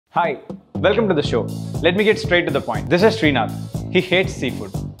Hi, welcome to the show. Let me get straight to the point. This is Srinath. He hates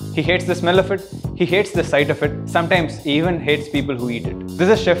seafood. He hates the smell of it. He hates the sight of it. Sometimes he even hates people who eat it. This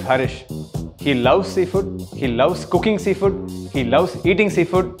is Chef Harish. He loves seafood. He loves cooking seafood. He loves eating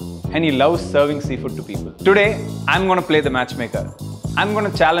seafood. And he loves serving seafood to people. Today, I'm going to play the matchmaker. I'm going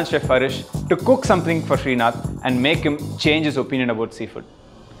to challenge Chef Harish to cook something for Srinath and make him change his opinion about seafood.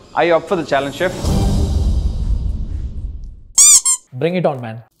 Are you up for the challenge, Chef? Bring it on,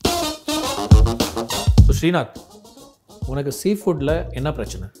 man. So, Srinath, உனக்கு சீ ஃபுட்ல என்ன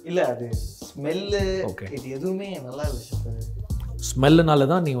பிரச்சனை? இல்ல அது smell இது எதுவுமே நல்லா இல்ல ஷெஃப். ஸ்மெல்னால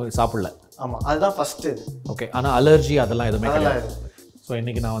தான் நீ சாப்பிடல. ஆமா, அதுதான் ஃபர்ஸ்ட் இது. ஓகே, ஆனா அலர்ஜி அதெல்லாம் எதுவுமே கிடையாது. ஸோ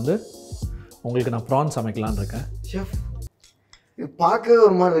இன்னைக்கு நான் வந்து உங்களுக்கு நான் ப்ரான் சமைக்கலாம்னு இருக்கேன். ஷெஃப், இது பார்க்கவே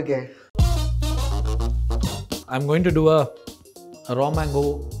ஒரு மாதிரி இருக்கே. I'm going to do a raw mango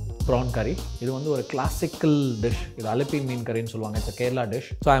prawn curry. இது வந்து ஒரு கிளாசிக்கல் டிஷ். இது அலப்பி மீன் கறின்னு சொல்லுவாங்க. It's a Kerala dish.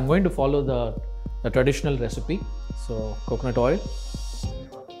 So I'm going to follow the traditional recipe. So coconut oil.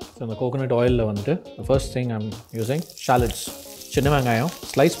 So the coconut oil la vandu the first thing I'm using shallots. சின்ன வெங்காயம்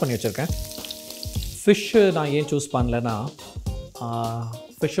slice பண்ணி வச்சிருக்கேன். fish நான் ஏன் choose பண்ணலனா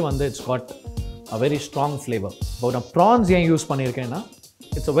fish வந்து it's got a very strong flavor. But நான் prawns ஏன் யூஸ் பண்ணியிருக்கேன்னா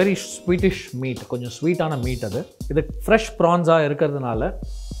it's a very sweetish meat. கொஞ்சம் ஸ்வீட்டான மீட் அது. இது ஃப்ரெஷ் ப்ரான்ஸாக இருக்கிறதுனால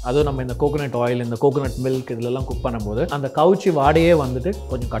அதுவும் நம்ம இந்த கோகோனட் ஆயில் இந்த கோகோனட் மில்க் இதிலெல்லாம் குக் பண்ணும்போது அந்த கவுச்சி வாடையே வந்துட்டு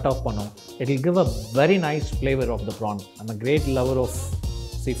கொஞ்சம் கட் ஆஃப் பண்ணும். It will give a very nice flavour of the PRAN. I'm a great lower of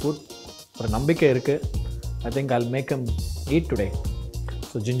sea food. ஒரு நம்பிக்கை இருக்குது. I think Jal make M eat today.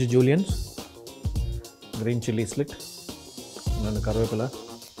 So ginger Julians, green chilli slit, இந்த கருவேப்பிலை.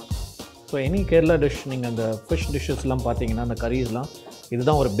 So any Kerala dish நீங்கள் அந்த fish டிஷ்ஷஸ்லாம் பார்த்தீங்கன்னா அந்த கரீஸ்லாம்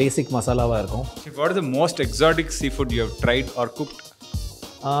இதுதான் ஒரு பேசிக் மசாலாவாக இருக்கும். What is the most exotic seafood you have tried or cooked?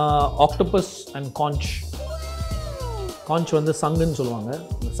 Octopus and கான்ச். கான்ச் வந்து சங்குன்னு சொல்லுவாங்க.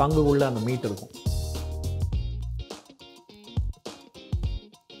 அந்த சங்குக்குள்ளே அந்த மீட் இருக்கும்.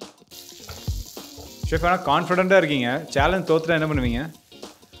 ஷெஃப், ஆனால் கான்ஃபிடென்ட்டாக இருக்கீங்க. சேலஞ்ச் தோற்றுட்டா என்ன பண்ணுவீங்க?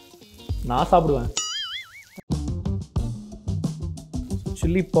 நான் சாப்பிடுவேன்.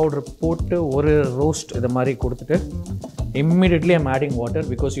 சில்லி பவுடர் போட்டு ஒரு ரோஸ்ட் இதை மாதிரி கொடுத்துட்டு immediately I'm adding water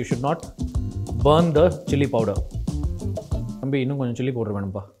because you should not burn the chili powder. தம்பி, இன்னும் கொஞ்சம் சில்லி பவுடர்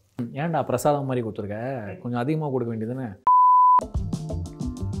வேணும்ப்பா. ஏன்டா பிரசாதம் மாதிரி கொடுத்துருக்க? கொஞ்சம் அதிகமாக கொடுக்க வேண்டியதுன்னு.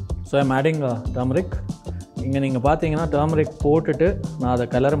 So I'm adding turmeric. இங்கே நீங்கள் பார்த்தீங்கன்னா டர்மரிக் போட்டுட்டு நான் அதை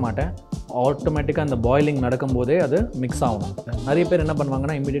கலர மாட்டேன். ஆட்டோமேட்டிக்காக அந்த பாயிலிங் நடக்கும்போதே அது மிக்ஸ் ஆகும். நிறைய பேர் என்ன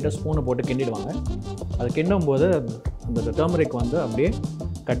பண்ணுவாங்கன்னா இம்மிடியேட்டாக ஸ்பூனை போட்டு கிண்டிடுவாங்க. அது கிண்டும் போது அந்த டர்மரிக் வந்து அப்படியே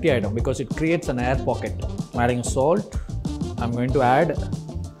கட்டி ஆகிடும். Because it creates an air packet. Adding salt. I'm going to add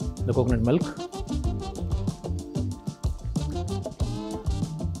the coconut milk.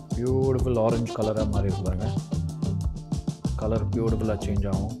 Beautiful orange color மாதிரி இருக்கு பாருங்க. கலர் பியூட்டிஃபுல்லாக சேஞ்ச்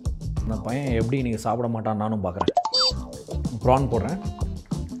ஆகும். அந்த பையன் எப்படி நீங்கள் சாப்பிட மாட்டான் நானும் பார்க்குறேன். ப்ரான் போடுறேன்.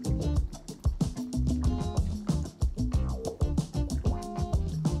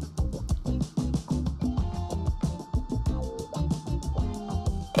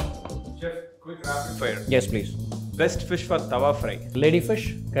 Chef, quick rapid fire. Yes, please. Best fish for tawa fry. Lady fish,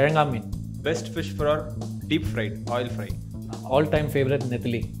 கிழங்கா mean. Best fish for deep fried, oil fry. All time favorite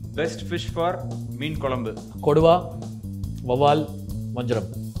நெத்திலி. Best fish for மீன் குழம்பு. கொடுவா, வவால்,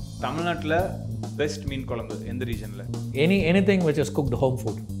 வஞ்சரம். தமிழ்நாட்டில் பெஸ்ட் மீன் குழம்பு எந்த ரீஜனில்? Anything which is cooked home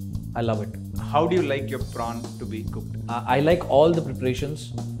food. I love it. How do you like your prawn to be cooked? I like all the preparations,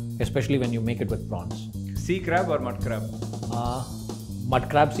 especially when you make it with prawns. Sea crab or mud crab? Mud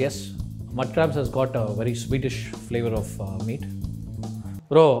crabs, yes. Mud crabs has got a very Swedish flavor of meat.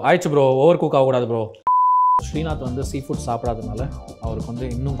 Bro, ஆயிடுச்சு bro, over cook ஆகக்கூடாது bro. Srinath வந்து sea food சாப்பிடாதனால அவருக்கு வந்து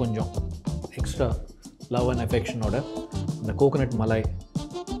இன்னும் கொஞ்சம் extra love and அஃபெக்ஷனோட இந்த coconut Malay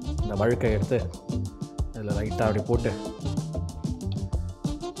இந்த வழுக்கை எடுத்து இதில் லைட்டாக அப்படி போட்டு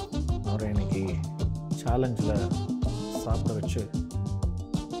அவரை இன்னைக்கு சேலஞ்சில் சாப்பிட வச்சு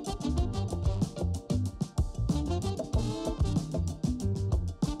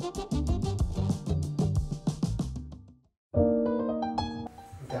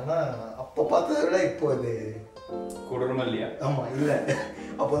அப்போ பார்த்ததை விட இப்போ அது கொடூரமா இல்லையா? ஆமாம், இல்லை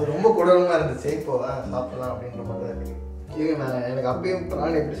அப்போ அது ரொம்ப கொடூரமாக இருந்துச்சு. இப்போ சாப்பிடலாம் அப்படின்ற மாதிரி தான் இருக்கு. ஏங்க, நான் எனக்கு அப்பயும்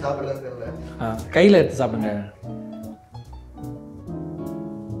பிரான் எப்படி சாப்பிடலன்னு தெரியல. கையில் எடுத்து சாப்பிடுங்க.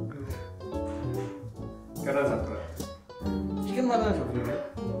 சிக்கன் மாதிரி தான் சொல்றீங்க.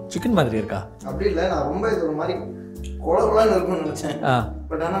 சிக்கன் மாதிரி இருக்கா? அப்படி இல்லை, நான் ரொம்ப இது ஒரு மாதிரி குழகுலான்னு இருக்கும்னு நினச்சேன்.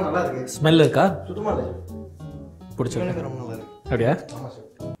 பட் ஆனால் நல்லா இருக்கு. ஸ்மெல் இருக்கா? சுத்தமாக இல்லை. பிடிச்சிருக்கு. ரொம்ப நல்லா இருக்கு. அப்படியா? ஆமாம் சார்.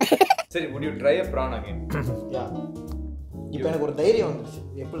 சரி, would you try a prawn again? யா, இப்போ எனக்கு ஒரு தைரியம் வந்துருச்சு.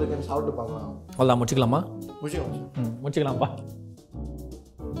 எப்படி இருக்குன்னு சாப்பிட்டு பார்க்கலாம். அவ்வளோதான், முடிச்சுக்கலாமா? முடிச்சுக்கலாம். முடிச்சுக்கலாம்ப்பா.